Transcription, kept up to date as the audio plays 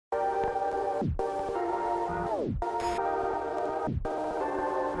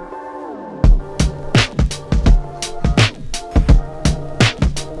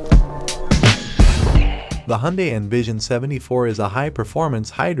The Hyundai N Vision 74 is a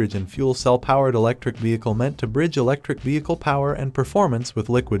high-performance hydrogen fuel cell-powered electric vehicle meant to bridge electric vehicle power and performance with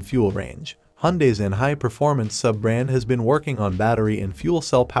liquid fuel range. Hyundai's N high-performance sub-brand has been working on battery and fuel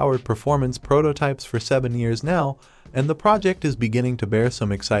cell-powered performance prototypes for 7 years now, and the project is beginning to bear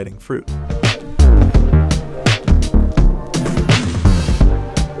some exciting fruit.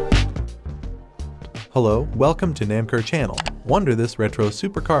 Hello, welcome to NamCar channel. Wonder this retro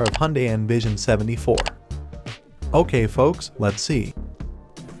supercar of Hyundai N Vision 74. Okay folks, let's see.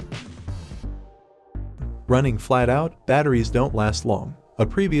 Running flat out, batteries don't last long. A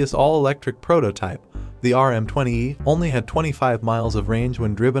previous all-electric prototype, the RN22e, only had 25 miles of range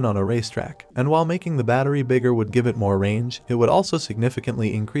when driven on a racetrack, and while making the battery bigger would give it more range, it would also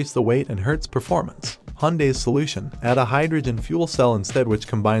significantly increase the weight and hurt its performance. Hyundai's solution: add a hydrogen fuel cell instead, which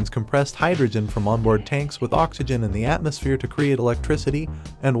combines compressed hydrogen from onboard tanks with oxygen in the atmosphere to create electricity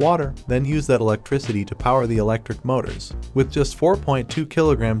and water, then use that electricity to power the electric motors. With just 4.2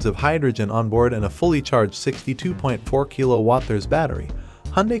 kilograms of hydrogen on board and a fully charged 62.4 kilowatt-hour battery,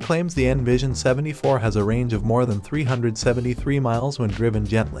 Hyundai claims the N Vision 74 has a range of more than 373 miles when driven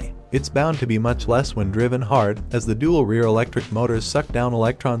gently. It's bound to be much less when driven hard, as the dual rear electric motors suck down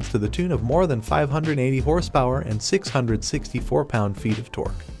electrons to the tune of more than 580 horsepower and 664 pound-feet of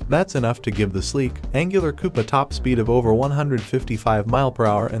torque. That's enough to give the sleek, angular coupe a top speed of over 155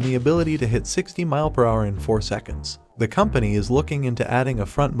 mph and the ability to hit 60 mph in 4 seconds. The company is looking into adding a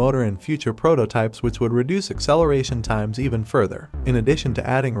front motor in future prototypes, which would reduce acceleration times even further. In addition to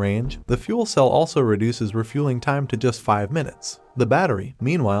adding range, the fuel cell also reduces refueling time to just 5 minutes. The battery,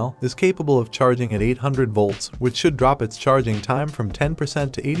 meanwhile, is capable of charging at 800 volts, which should drop its charging time from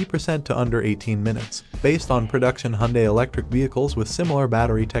 10% to 80% to under 18 minutes. Based on production Hyundai electric vehicles with similar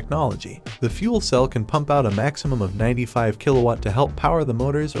battery technology, the fuel cell can pump out a maximum of 95 kilowatt to help power the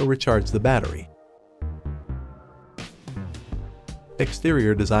motors or recharge the battery.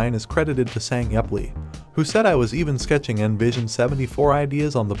 Exterior design is credited to Sang Yup Lee, who said, "I was even sketching N Vision 74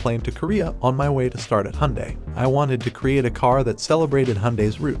 ideas on the plane to Korea on my way to start at Hyundai. I wanted to create a car that celebrated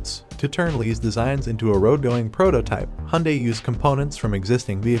Hyundai's roots." To turn Lee's designs into a road-going prototype, Hyundai used components from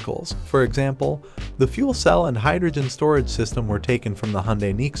existing vehicles. For example, the fuel cell and hydrogen storage system were taken from the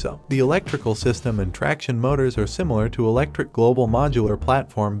Hyundai Nexo. The electrical system and traction motors are similar to electric global modular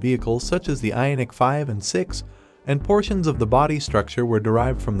platform vehicles such as the Ioniq 5 and 6, and portions of the body structure were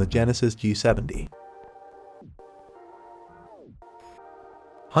derived from the Genesis G70.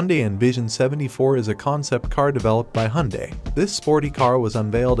 Hyundai N Vision 74 is a concept car developed by Hyundai. This sporty car was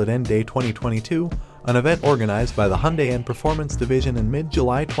unveiled at N Day 2022, an event organized by the Hyundai N Performance Division in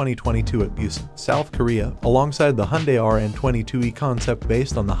mid-July 2022 at Busan, South Korea, alongside the Hyundai RN22e concept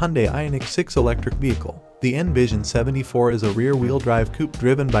based on the Hyundai Ioniq 6 electric vehicle. The N Vision 74 is a rear-wheel drive coupe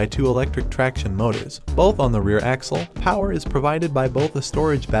driven by 2 electric traction motors, both on the rear axle. Power is provided by both a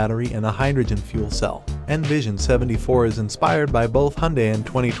storage battery and a hydrogen fuel cell. N Vision 74 is inspired by both Hyundai N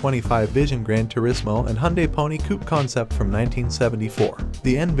 2025 Vision Gran Turismo and Hyundai Pony coupe concept from 1974.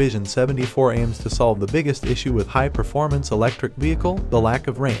 The N Vision 74 aims to solve the biggest issue with high-performance electric vehicle: the lack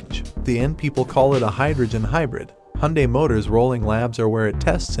of range. The N people call it a hydrogen hybrid. Hyundai Motors Rolling Labs are where it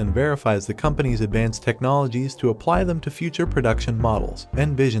tests and verifies the company's advanced technologies to apply them to future production models.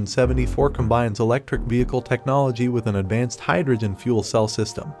 N Vision 74 combines electric vehicle technology with an advanced hydrogen fuel cell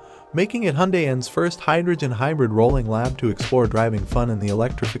system, making it Hyundai N's first hydrogen hybrid rolling lab to explore driving fun in the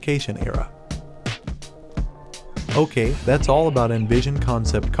electrification era. Okay, that's all about N Vision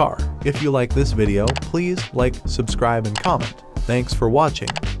concept car. If you like this video, please like, subscribe and comment. Thanks for watching.